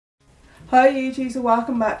Hi YouTube, so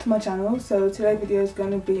welcome back to my channel. So today's video is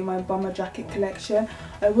going to be my bomber jacket collection.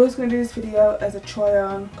 I was going to do this video as a try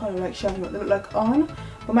on, kind of like showing what they look like on,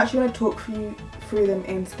 but I'm actually going to talk through them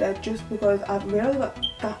instead, just because I've realised I've got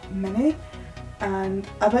that many and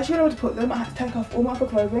I've actually been able to put them. I had to take off all my other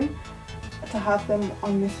clothing to have them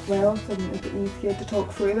on this rail, so it's a bit easier to talk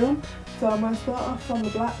through them. So I'm going to start off from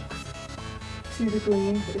the blacks to the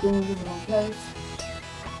greens, but the greens in the wrong place.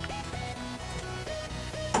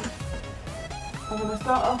 I'm going to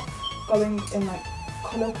start off going in like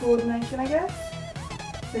colour coordination, I guess.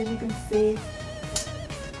 So as you can see,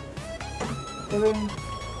 they're in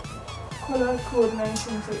colour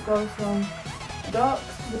coordination, so it goes from the darks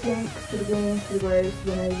to the pinks to the greens to the greys to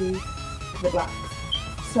the navies to the blacks.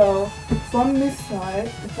 So from this side,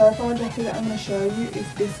 the first bomber jacket that I'm going to show you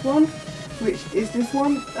is this one, which is this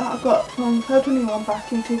one that I got from Club 21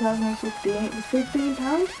 back in 2015. It was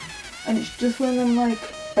 £15 and it's just one of them like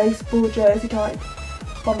baseball jersey type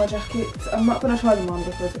bomber jackets. I'm not going to try them on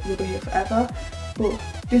because you'll be here forever, but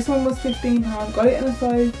this one was £15. Got it in a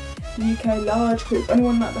size UK large because it's the only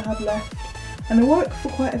one that they have left, and I wore it for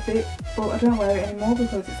quite a bit, but I don't wear it anymore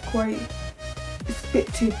because it's a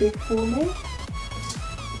bit too big for me.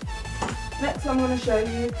 Next one I'm going to show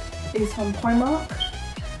you is from PRIMARK,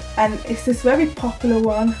 and it's this very popular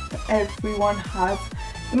one that everyone has.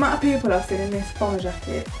 The amount of people I've seen in this bomber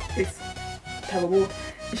jacket is terrible.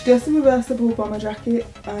 It's just a reversible bomber jacket,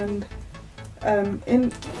 and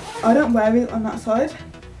I don't wear it on that side,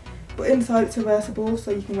 but inside it's reversible,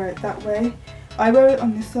 so you can wear it that way. I wear it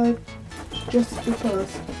on this side just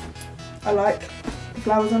because I like the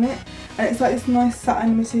flowers on it, and it's like this nice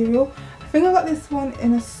satin material. I think I got this one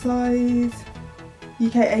in a size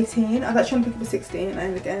UK 18. I was actually trying to pick up a 16 and I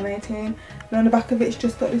ended up getting an 18. And on the back of it, it's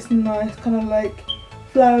just got this nice kind of like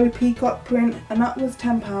flowery peacock print, and that was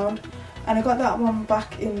 £10. And I got that one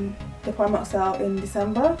back in the Primark sale in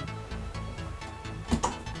December.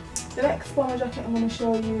 The next bomber jacket I'm going to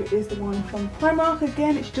show you is the one from Primark.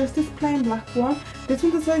 Again, it's just this plain black one. This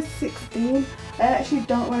one's a size 16. I actually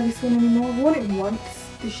don't wear this one anymore. I've worn it once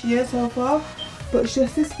this year so far, but it's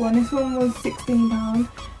just this one. This one was £16.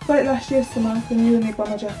 Got it last year summer for me, new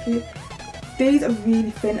bomber jacket. These are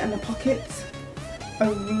really thin and the pockets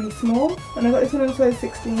are really small. And I got this one in a size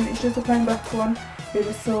 16. It's just a plain black one with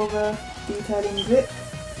a silver detailing zip,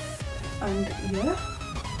 and yeah.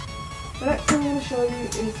 The next thing I'm going to show you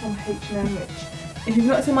is from H&M, which if you've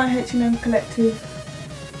not seen my H&M collective,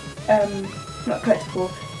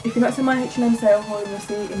 if you've not seen my H&M sale haul, you'll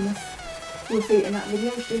see it in that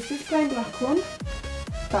video. It's just this plain black one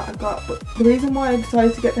that I got, but the reason why I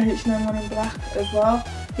decided to get the H&M one in black as well,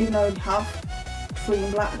 even though I have 3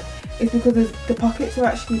 in black, is because the pockets are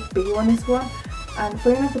actually bigger on this one, and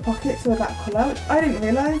funny enough the pockets are that colour, which I didn't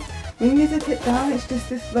realise. When you zip it down, it's just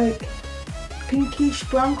this like pinkish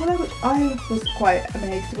brown colour, which I was quite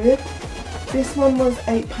amazed with. This one was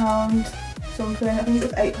 £8 something, I think it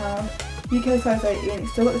was £8, UK size 18,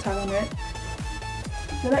 it's still got the tag on it.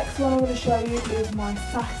 The next one I'm going to show you is my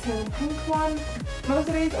satin pink one. Most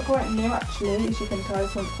of these are quite new actually, as you can tell.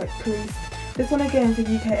 This one's quite creased. This one again is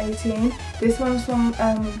a UK 18. This one's from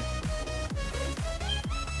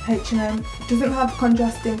H&M. Doesn't have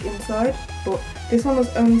contrasting inside, but this one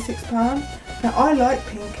was only £6. Now I like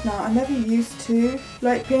pink now. I never used to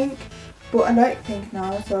like pink, but I like pink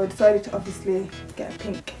now, so I decided to obviously get a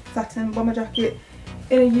pink satin bomber jacket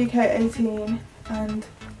in a UK 18, and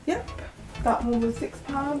yep, that one was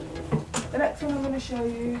 £6. The next one I'm going to show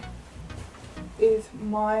you is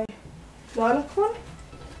my lilac one.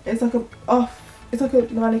 It's like a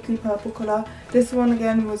lilac-y purple colour. This one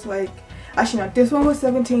again was like, actually no, this one was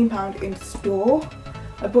 £17 in store.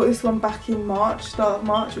 I bought this one back in March, start of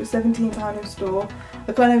March. It was £17 in store.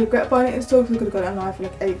 I kind of regret buying it in store because I could have got it online for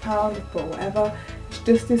like £8, but whatever. It's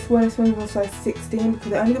just this one. This one was size 16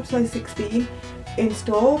 because they only got size 16 in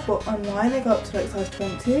store, but online they got up to like size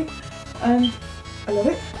 20, and I love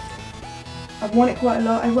it. I've worn it quite a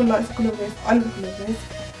lot. Everyone likes the colour of this. I love the colour of this.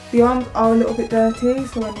 The arms are a little bit dirty,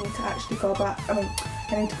 so I need to actually go back. I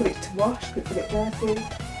need to put it to wash because it's a bit dirty.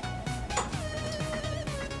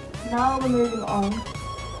 Now we're moving on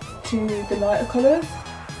to the lighter colours,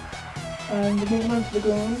 and we're moving on to the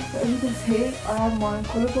greens. So as you can see, I have mine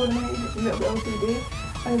colour coordinated. It's a little bit OCD.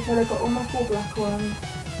 And so I got all my 4 black ones,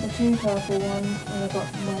 my 2 purple ones, and I got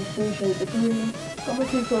my 3 shades of green. Got my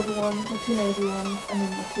 2 silver ones, my 2 navy ones, and then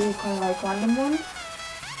my 2 kind of like random ones.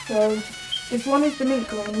 So this one is the mint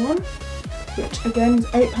green one, which again is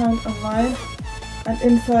 £8 online, and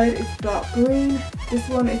inside is dark green. This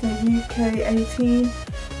one is a UK 18.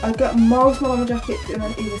 I got most of my bomber jackets in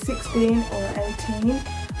an either 16 or an 18.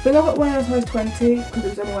 think I got one in a size 20 because it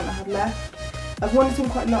was the only one I had left. I've wanted some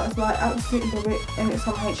quite a lot as well. I absolutely love it, and it's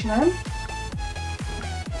from H&M.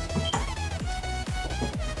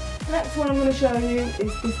 Next one I'm going to show you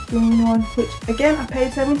is this green one, which again I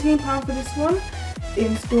paid £17 for this one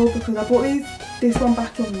in store because I bought this one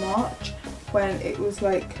back in March when it was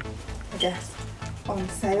like, I guess, on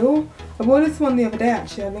sale. I bought this one the other day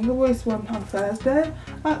actually. I think I bought this one on Thursday.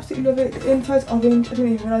 I absolutely love it. The inside's orange. I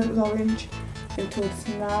didn't even realise it was orange until just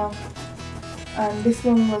now. And this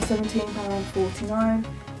one was £17.49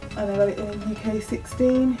 and I got it in UK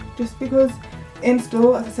 16 just because in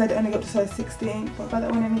store, as I said, it only got to size 16, but I got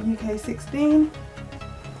that one in the UK 16.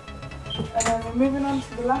 And then we're moving on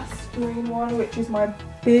to the last green one, which is my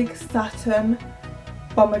big satin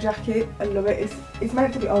bomber jacket. I love it. It's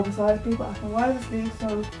meant to be oversized. People ask me, why is the sleeve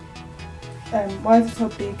so why is it so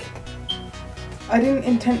big? I didn't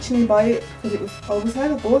intentionally buy it because it was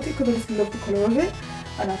oversized. I bought it because I just loved the colour of it,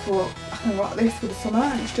 and I thought I can rock this for the summer.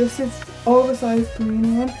 And it's just this oversized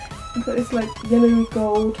green one. It's got this like yellowy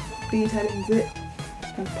gold detailing zip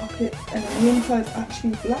and pocket, and then the inside's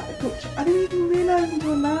actually black, which I didn't even realise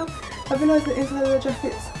until now. I realised the inside of the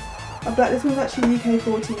jackets are black. This one's actually UK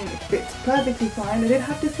 14 and it fits perfectly fine. I did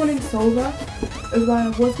have this one in silver as well. I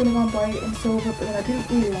was going to go and buy it in silver, but then I didn't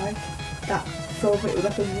really like that silver. It was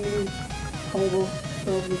like a really horrible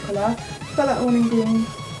silvery colour. Got that one in green.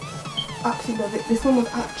 Absolutely love it. This one was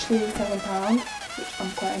actually £7, which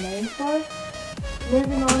I'm quite amazed by.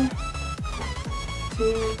 Moving on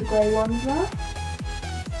to the grey ones now.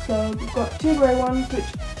 So we've got two grey ones, which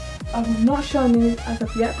I'm not showing these as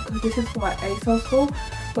of yet because this is for my ASOS haul,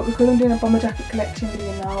 but because I'm doing a bomber jacket collection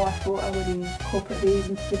video now, I thought I would incorporate these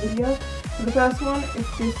into the video. So the first one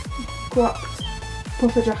is this cropped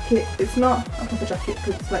puffer jacket. It's not a puffer jacket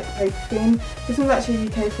because it's like paper thin. This one's actually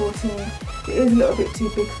UK 14. It is a little bit too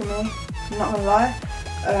big for me, I'm not gonna lie.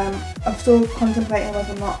 I'm still contemplating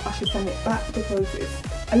whether or not I should send it back because it's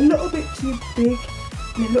a little bit too big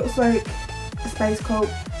and it looks like a space coat,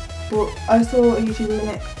 but I saw a YouTuber in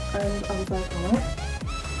it and I was like, I want it.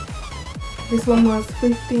 This one was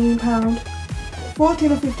 £15,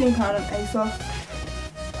 14 or £15 on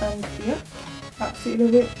ASOS, and yeah, absolutely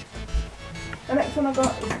love it. The next one I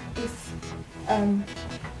got is this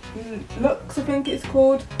Lux, I think it's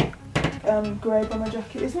called, grey bomber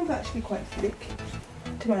jacket. This one's actually quite thick,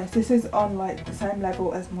 to be honest. This is on like the same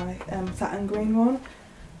level as my satin green one,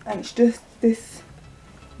 and it's just this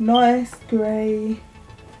nice grey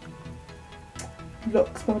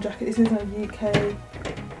Lux bomber jacket. This is a UK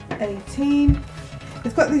 18.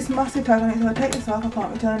 It's got this massive tag on it, so I'll take this off, I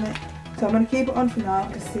can't return it. So I'm going to keep it on for now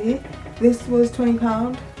to see. This was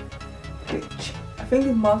 £20, which I think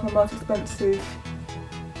is my most expensive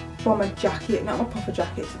bomber jacket, not my puffer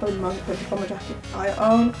jacket, it's probably the most expensive bomber jacket I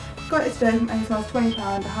own. Got it today from ASOS, £20.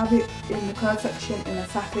 I have it in the colour section in a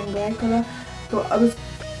satin grey colour, but I was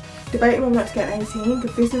debating whether or not to get an 18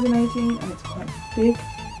 because this is an 18 and it's quite big,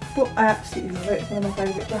 but I absolutely love it. It's one of my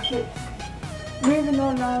favourite jackets. Moving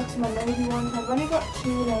on now to my navy ones. I've only got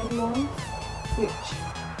two navy ones, which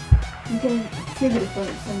you can see the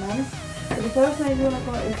difference in them. So the first navy one I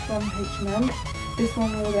got is from H&M. This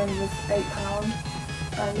one again was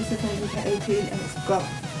 £8, and this is from UK 18, and it's got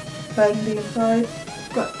burgundy inside.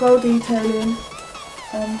 It's got gold detailing,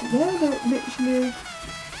 and yeah, they're literally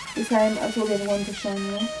the same as all the other ones I've shown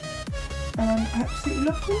you, and I absolutely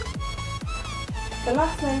love them. The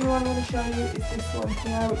last navy one I'm going to show you is this one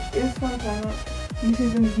here, which is from PRIMARK. This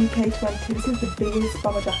is in the UK 20. This is the biggest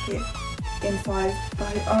bomber jacket in size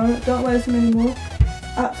that I don't wear this one anymore.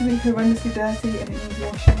 It's absolutely horrendously dirty and it needs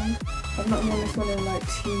washing. I've not worn this one in like I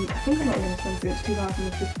think I've not worn this one since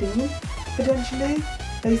 2015 potentially.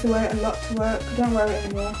 I used to wear it a lot to work. I don't wear it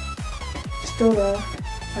anymore. It's still there.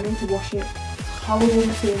 I need to wash it. It's horrible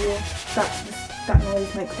material. That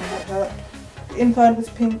noise makes my head hurt. The inside was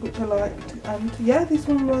pink, which I liked, and yeah, this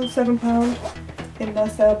one was £7 in their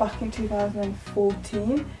sale back in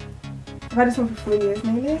 2014. I've had this one for 3 years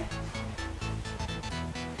nearly.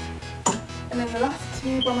 And then the last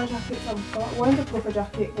two bomber jackets I've got, one's a puffer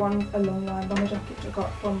jacket, one's a long line bomber jacket I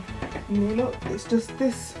got from New Look. It's just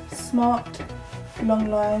this smart long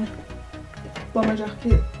line bomber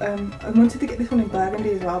jacket. I wanted to get this one in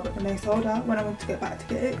burgundy as well, but then they sold out when I went to get back to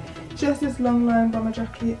get it. Just this long line bomber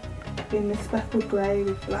jacket in this speckled grey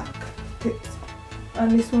with black tips,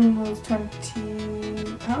 and this one was £20.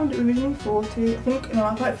 It was originally 40. I think no,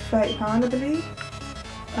 I got it for £30 I believe,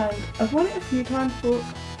 and I've worn it a few times, but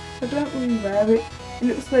I don't really wear it. It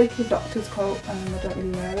looks like a doctor's coat and I don't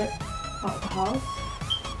really wear it out of the house.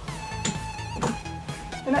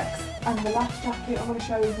 The next and the last jacket I want to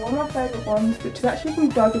show you is one of my favourite ones, which is actually from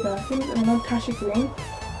Doggy Birkins, and I know Tasha Green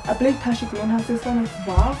I believe Tasha Green has this one as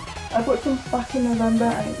well. I bought some back in November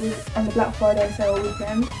and it was on the Black Friday sale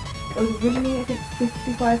weekend. It was originally I think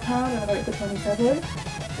 £55 and I got it for 27.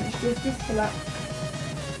 And it's just this black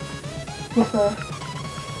puffer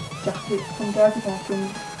jacket from Jersey Garden.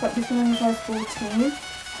 Got this one in size 14.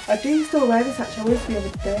 I do still wear this actually, I wore this the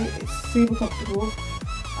other day. It's super comfortable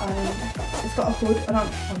and it's got a hood. I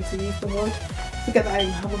don't obviously use the hood. Forget that I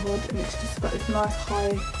even have a hood, and it's just got this nice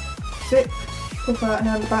high zip puffer, and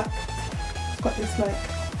on the back it's got this like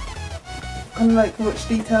kind of like ruch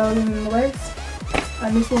detail in the waist.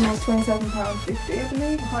 And this one was £27.50 I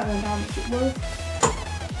believe. I can't remember how much it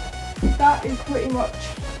was. That is pretty much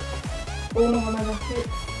all of my jackets.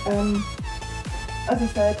 As I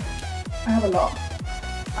said, I have a lot,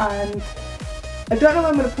 and I don't know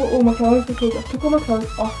where I'm going to put all my clothes because I took all my clothes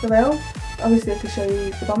off the rail. Obviously I could show you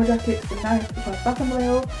the bomber jackets, but now I have to put back on the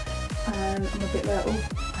rail, and I'm a bit like, oh,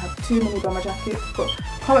 I have too many bomber jackets. But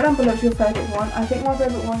comment down below what's your favourite one. I think my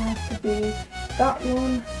favourite one has to be that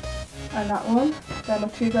one and that one. They're my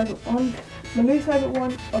two favourite ones. My least favourite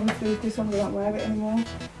one obviously is this one, I don't wear it anymore.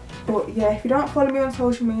 But yeah, if you don't follow me on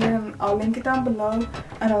social media, then I'll link it down below,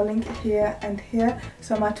 and I'll link it here and here.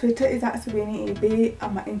 So my Twitter is @SawenaEB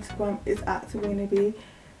and my Instagram is @SawenaEB.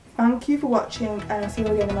 Thank you for watching, and I'll see you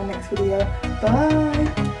again in my next video.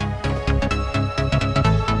 Bye!